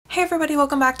Hey everybody,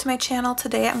 welcome back to my channel.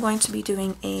 Today I'm going to be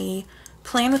doing a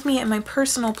plan with me in my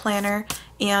personal planner,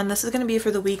 and this is going to be for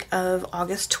the week of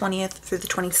August 20th through the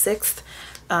 26th.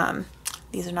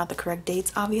 These are not the correct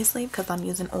dates obviously because I'm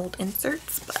using old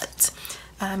inserts, but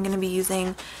I'm going to be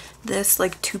using this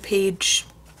like 2-page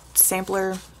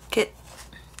sampler kit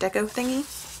deco thingy.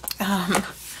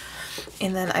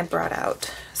 And then I brought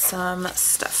out some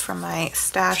stuff from my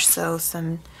stash, so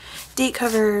some date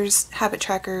covers, habit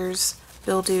trackers,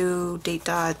 Bellevue, date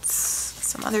dots,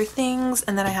 some other things,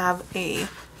 and then I have a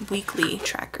weekly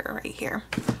tracker right here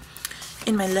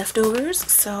in my leftovers.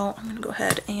 So I'm gonna go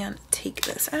ahead and take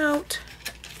this out.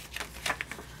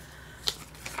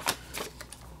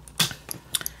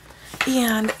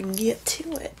 And get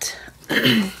to it.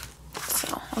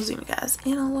 So I'll zoom you guys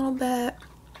in a little bit.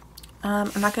 I'm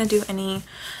not gonna do any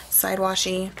side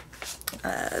washy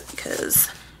because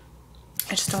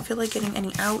I just don't feel like getting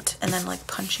any out and then like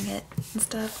punching it and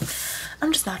stuff.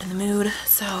 I'm just not in the mood.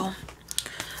 So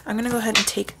I'm gonna go ahead and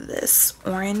take this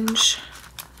orange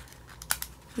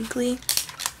weekly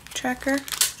tracker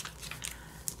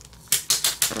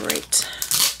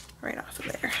right off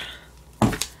of there.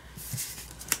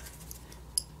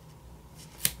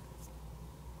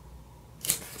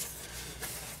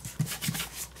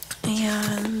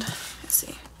 And let's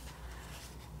see.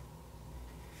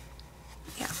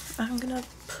 Yeah, I'm gonna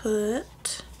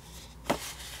put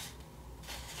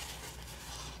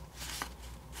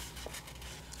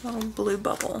a little blue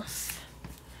bubble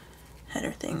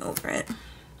header thing over it,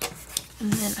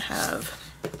 and then have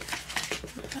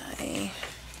my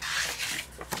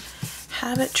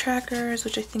habit trackers,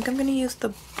 which I think I'm gonna use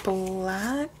the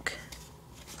black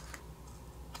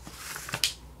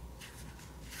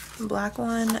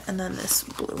one, and then this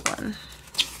blue one.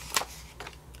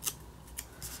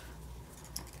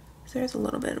 So there's a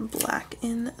little bit of black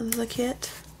in the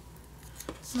kit,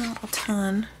 not a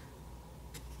ton,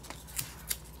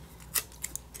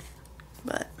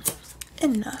 but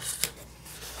enough.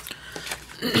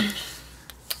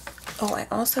 Oh, I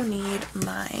also need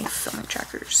my filming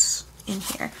trackers in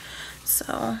here,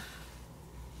 so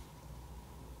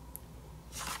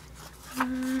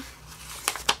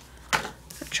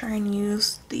try and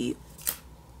use the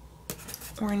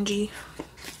orangey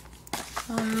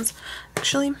ones.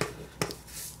 Actually,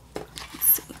 let's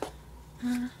see.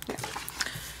 Yeah.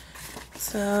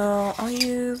 So I'll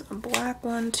use a black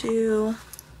one too,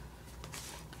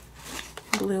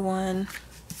 blue one,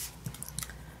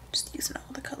 just using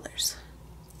all the colors.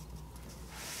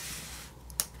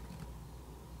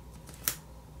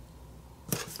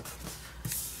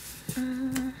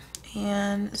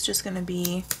 And it's just going to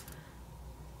be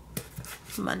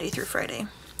Monday through Friday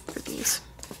for these.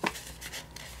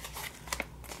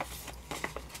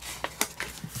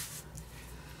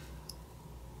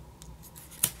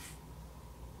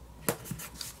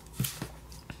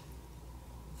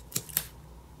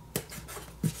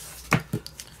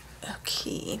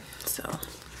 Okay, so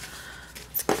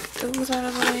let's get those out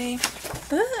of the way.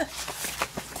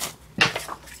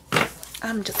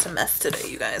 I'm just a mess today,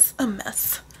 you guys. A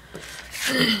mess.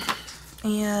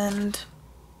 And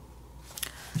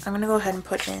I'm gonna go ahead and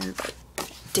put in the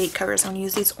date covers. I'm gonna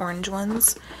use these orange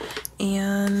ones,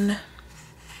 and I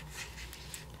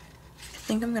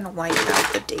think I'm gonna white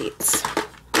out the dates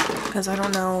because I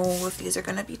don't know if these are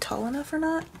gonna be tall enough or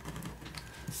not.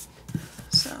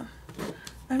 So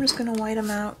I'm just gonna white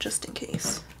them out just in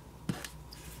case.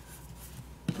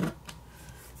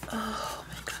 Oh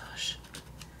my gosh,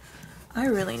 I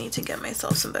really need to get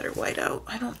myself some better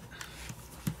whiteout.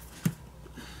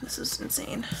 This is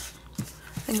insane.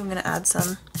 I think I'm gonna add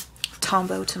some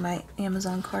Tombow to my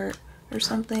Amazon cart or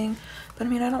something, but I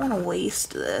mean, I don't want to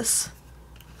waste this.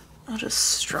 I'll just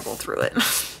struggle through it. I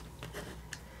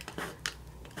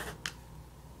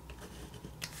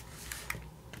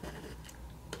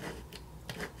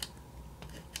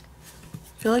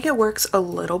feel like it works a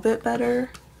little bit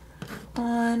better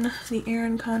on the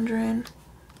ERIN CONDREN,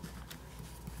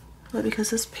 but because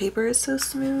this paper is so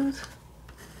smooth,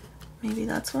 maybe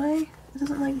that's why it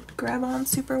doesn't like grab on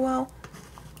super well.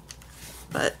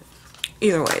 But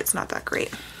either way, it's not that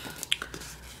great.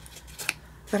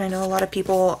 But I know a lot of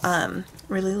people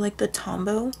really like the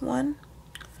Tombow one,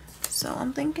 so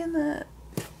I'm thinking that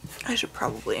I should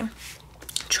probably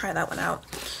try that one out.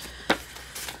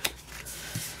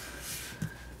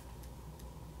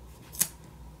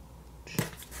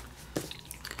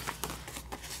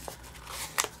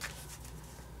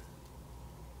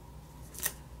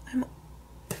 I'm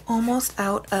almost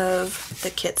out of the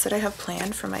kits that I have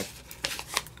planned for my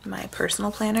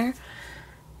personal planner,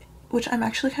 which I'm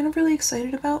actually kind of really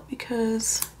excited about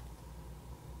because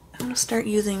I don't gonna start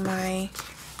using my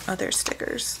other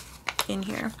stickers in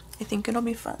here. I think it'll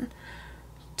be fun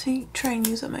to try and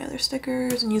use up my other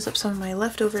stickers and use up some of my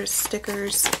leftover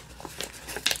stickers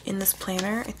in this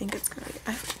planner. I think it's gonna be,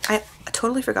 I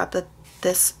totally forgot that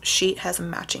this sheet has a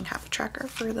matching habit tracker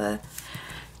for the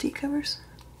date covers.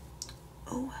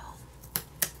 Oh well.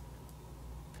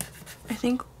 I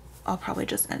think I'll probably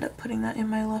just end up putting that in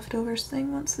my leftovers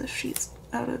thing once this sheet's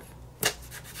out of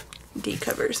date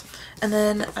covers. And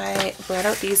then I brought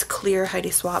out these clear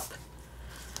Heidi Swap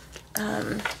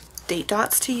date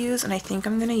dots to use, and I think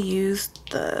I'm gonna use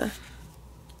the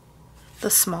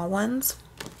small ones.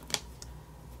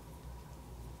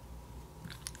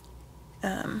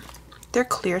 They're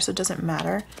clear, so it doesn't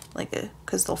matter, like,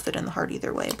 because they'll fit in the heart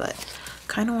either way, but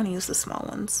kind of want to use the small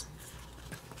ones.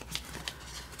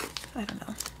 I don't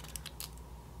know.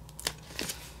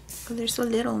 Oh, they're so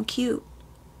little and cute.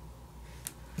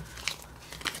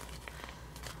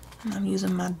 And I'm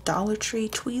using my Dollar Tree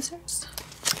tweezers.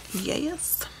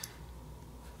 Yes.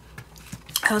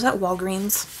 I was at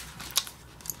Walgreens,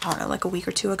 I don't know, like a week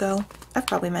or two ago. I've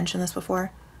probably mentioned this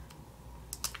before.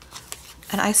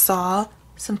 And I saw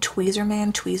some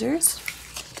Tweezerman tweezers.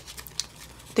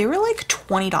 They were like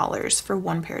 $20 for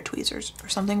one pair of tweezers or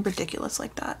something ridiculous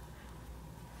like that.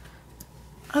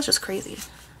 I was just crazy.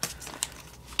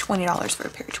 $20 for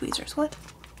a pair of tweezers. What?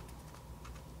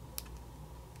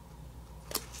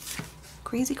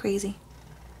 Crazy, crazy.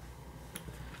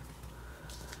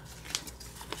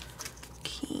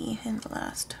 Key and the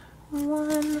last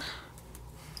one.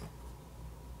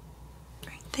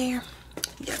 Right there.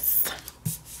 Yes.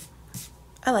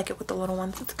 I like it with the little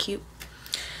ones. It's cute.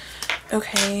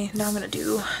 Okay, now I'm gonna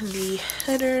do the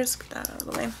headers. Get that out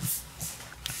of the way.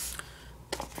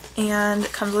 And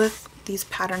it comes with these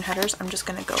pattern headers. I'm just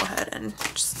gonna go ahead and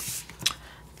just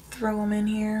throw them in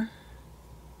here.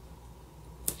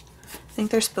 I think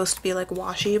they're supposed to be like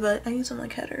washi, but I use them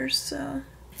like headers, so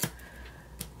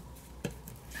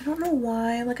I don't know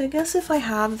why. Like, I guess if I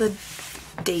have the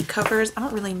date covers, I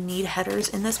don't really need headers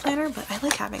in this planner, but I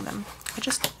like having them.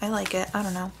 I like it. I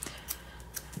don't know.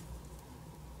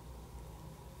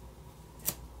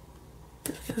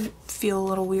 It would feel a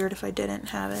little weird if I didn't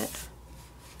have it.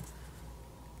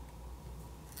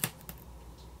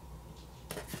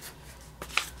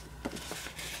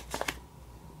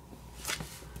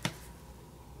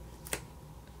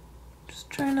 Just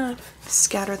trying to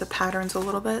scatter the patterns a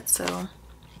little bit, so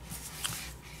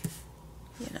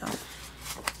you know.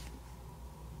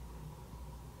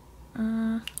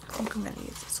 I think I'm going to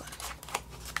use this one.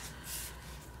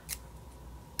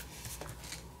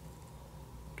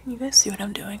 Can you guys see what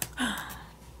I'm doing? I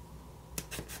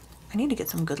need to get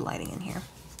some good lighting in here.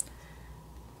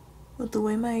 With the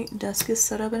way my desk is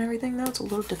set up and everything though, it's a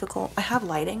little difficult. I have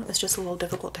lighting, it's just a little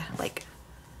difficult to like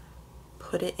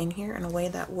put it in here in a way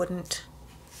that wouldn't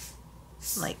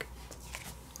like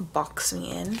box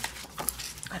me in.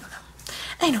 I don't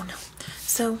know.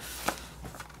 So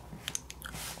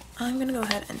I'm gonna go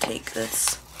ahead and take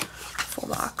this full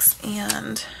box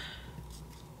and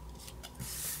let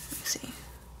me see.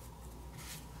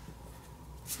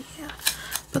 Yeah,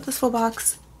 put this full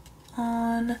box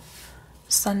on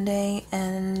Sunday,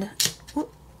 and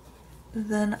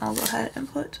then I'll go ahead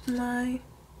and put my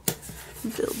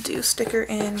Bill Do sticker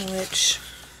in, which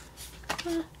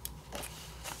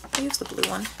I use the blue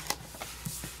one.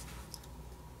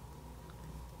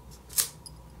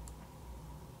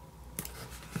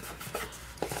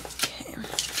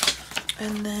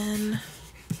 And then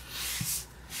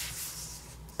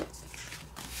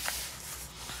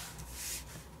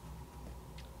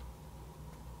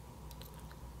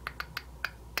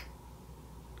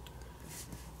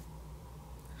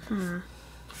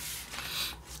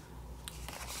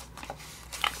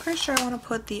pretty sure I want to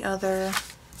put the other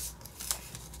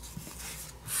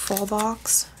full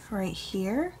box right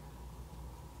here.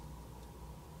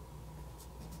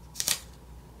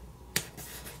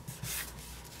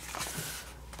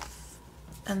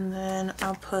 And then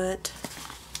I'll put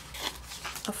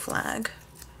a flag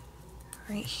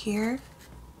right here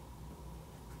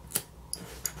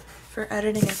for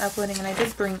editing and uploading. And I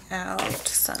did bring out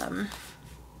some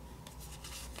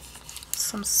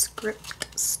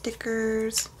script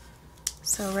stickers.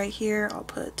 So right here I'll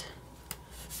put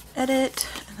edit,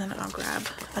 and then I'll grab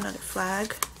another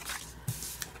flag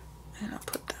and I'll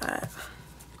put that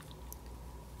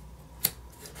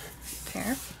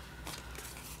there.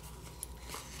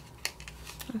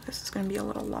 I think this is going to be a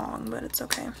little long, but it's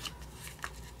okay.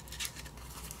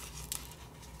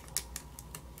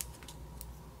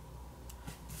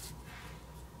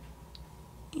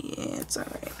 Yeah, it's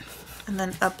alright. And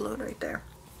then upload right there.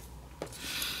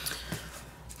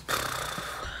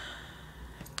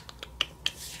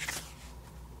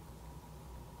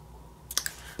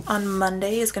 on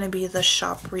Monday is going to be the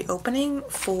shop reopening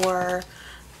for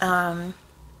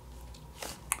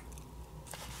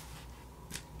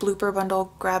blooper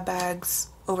bundle grab bags,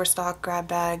 overstock grab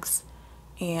bags,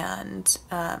 and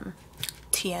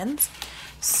TNs.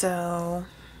 So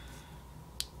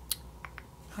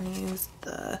I'm going to use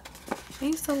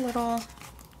the little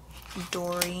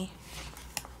Dory.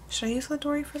 Should I use the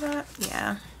Dory for that?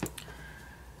 Yeah.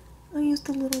 I'll use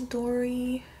the little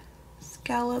Dory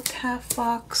scalloped half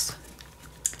box.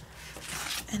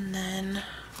 And then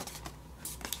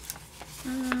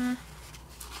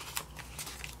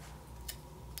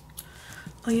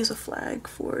I'll use a flag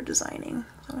for designing.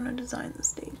 So I'm going to design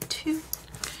this day too.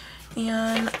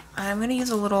 And I'm going to use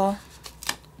a little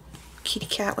kitty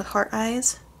cat with heart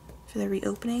eyes for the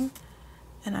reopening.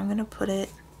 And I'm going to put it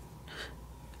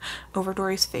over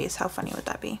Dory's face. How funny would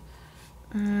that be?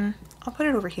 I'll put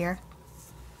it over here.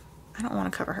 I don't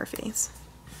want to cover her face.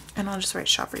 And I'll just write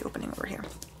shop reopening over here.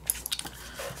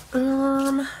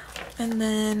 And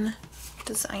then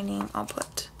designing, I'll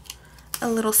put a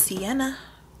little sienna.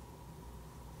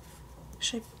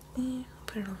 Should I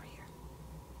put it over here?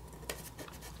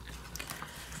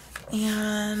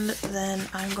 And then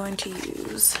I'm going to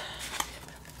use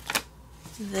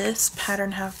this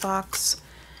pattern half box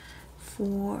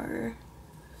for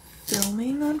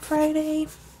filming on Friday.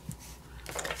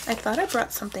 I thought I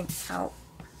brought something out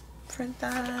for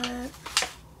that.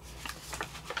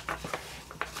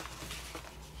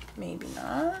 Maybe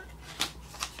not.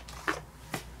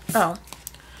 Oh,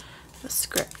 the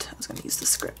script. I was going to use the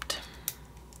script.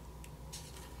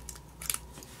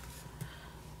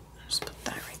 Just put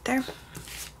that right there.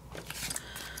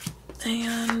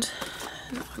 And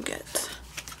I'll get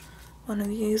one of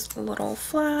these little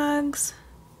flags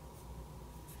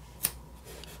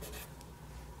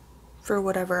for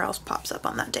whatever else pops up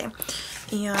on that day.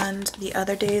 And the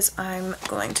other days I'm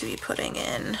going to be putting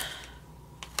in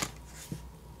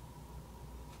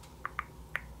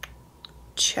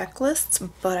checklists,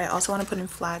 but I also want to put in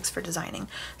flags for designing.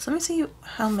 So let me see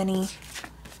how many,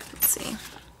 let's see,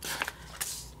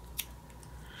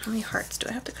 how many hearts do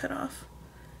I have to cut off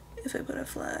if I put a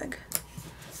flag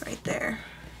right there.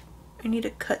 I need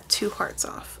to cut 2 hearts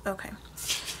off. Okay,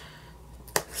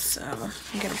 so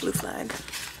I get a blue flag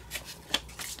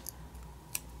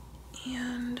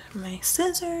and my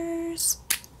scissors.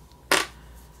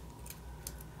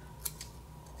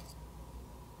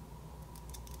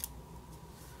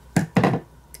 I'm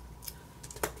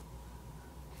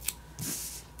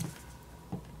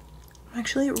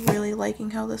actually really liking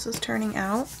how this is turning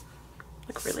out,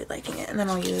 like really liking it. And then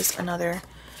I'll use another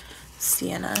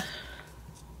sienna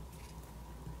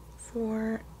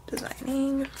for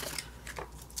designing.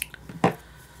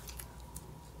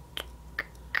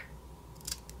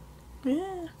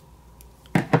 Yeah.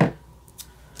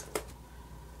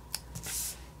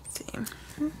 Let's see.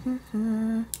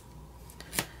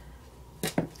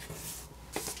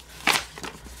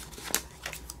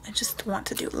 I just want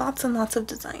to do lots and lots of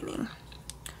designing.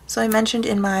 So I mentioned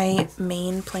in my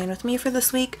main plan with me for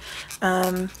this week,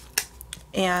 and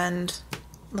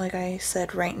like I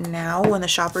said, right now when the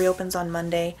shop reopens on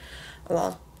Monday,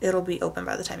 well, it'll be open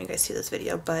by the time you guys see this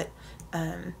video, but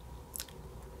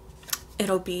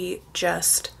it'll be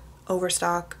just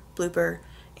overstock, blooper,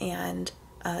 and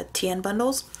TN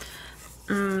bundles.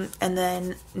 And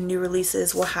then new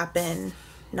releases will happen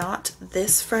not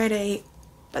this Friday,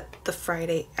 but the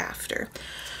Friday after.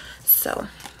 So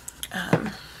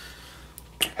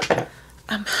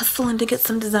I'm hustling to get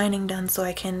some designing done so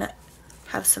I can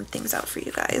have some things out for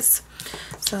you guys.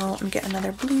 So I'm gonna get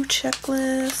another blue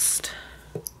checklist.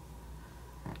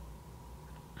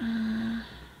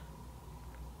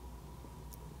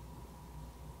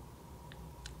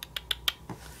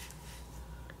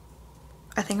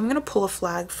 I think I'm gonna pull a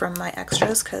flag from my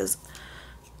extras because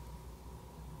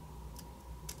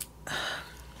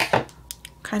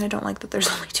kind of don't like that there's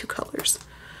only 2 colors.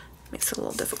 Makes it a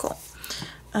little difficult.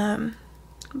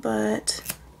 But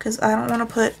because I don't want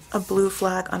to put a blue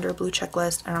flag under a blue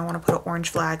checklist, and I want to put an orange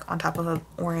flag on top of an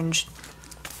orange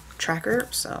tracker,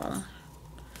 so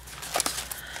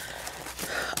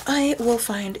I will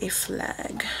find a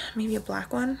flag. Maybe a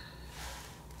black one.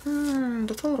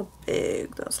 That's a little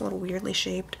big. That's a little weirdly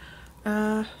shaped.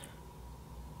 Ooh,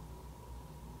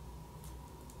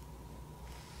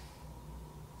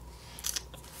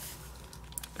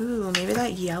 maybe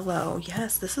that yellow.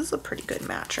 Yes, this is a pretty good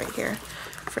match right here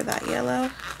for that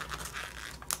yellow.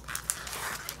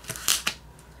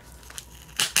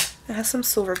 It has some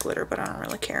silver glitter, but I don't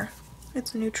really care.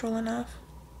 It's neutral enough.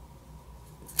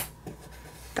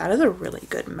 That is a really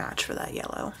good match for that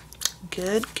yellow.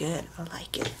 Good, good. I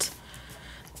like it.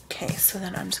 Okay, so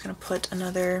then I'm just gonna put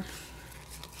another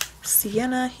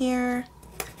sienna here.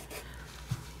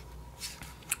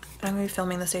 I'm gonna be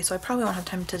filming this day, so I probably won't have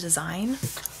time to design,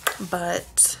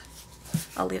 but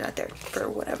I'll leave that there for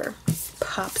whatever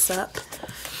pops up.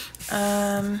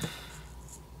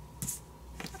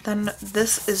 Then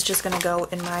this is just gonna go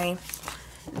in my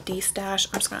D-stash.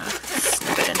 I'm just gonna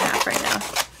snip it in half right now.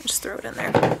 Just throw it in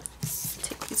there.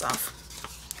 Take these off.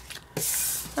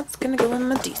 That's gonna go in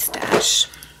my D-stash.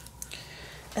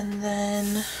 And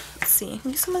then, let's see,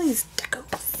 use some of these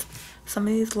decos. Some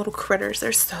of these little critters,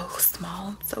 they're so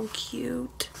small, so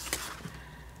cute.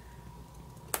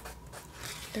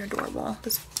 They're adorable.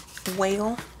 This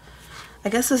whale, I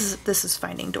guess this is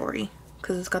Finding Dory,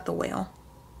 because it's got the whale.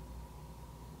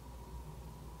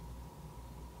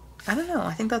 I don't know,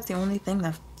 I think that's the only thing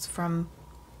that's from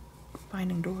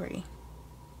Finding Dory.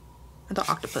 And the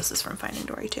octopus is from Finding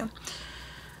Dory too.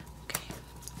 Okay.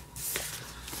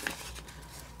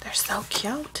 They're so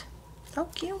cute. So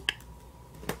cute.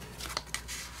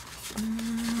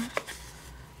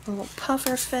 A little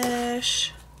puffer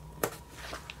fish.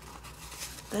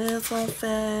 This little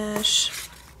fish.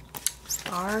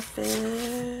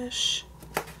 Starfish.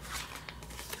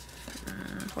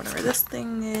 Whatever this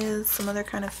thing is, some other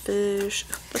kind of fish.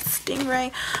 The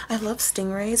stingray. I love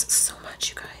stingrays so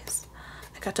much, you guys.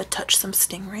 I got to touch some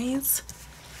stingrays.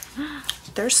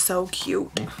 They're so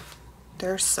cute.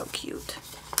 They're so cute.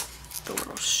 The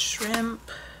little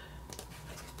shrimp.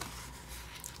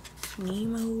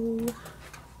 Nemo.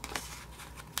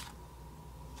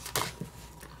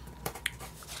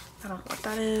 I don't know what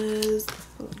that is.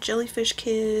 Little jellyfish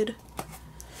kid.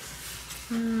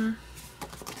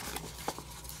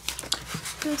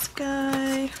 This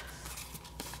guy,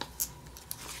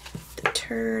 the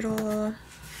turtle.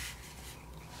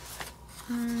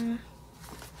 I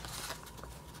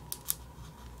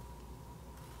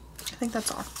think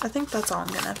that's all. I think that's all I'm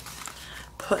gonna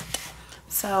put.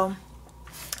 So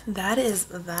that is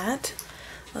that.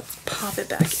 Let's pop it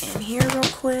back in here real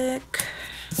quick.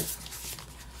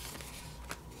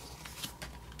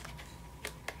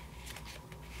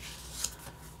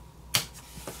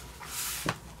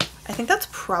 I think that's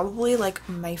probably like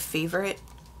my favorite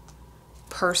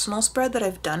personal spread that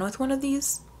I've done with one of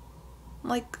these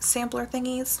like sampler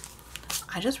thingies.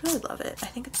 I just really love it. I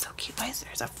think it's so cute. Why is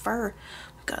there's a fur?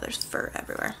 Oh God, there's fur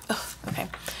everywhere. Oh, okay.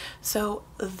 So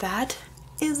that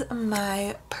is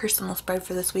my personal spread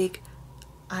for this week.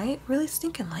 I really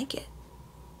stinking like it.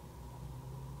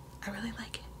 I really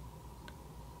like it.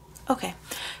 Okay,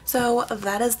 so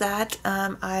that is that.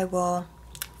 I will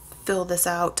fill this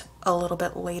out a little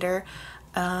bit later,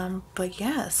 but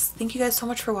yes, thank you guys so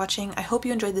much for watching. I hope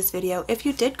you enjoyed this video. If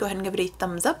you did, go ahead and give it a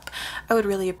thumbs up. I would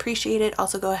really appreciate it.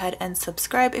 Also, go ahead and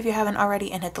subscribe if you haven't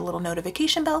already, and hit the little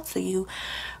notification bell so you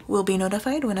will be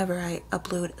notified whenever I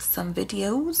upload some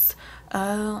videos.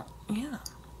 Yeah,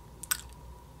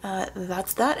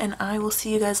 that's that, and I will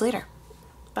see you guys later.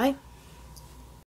 Bye.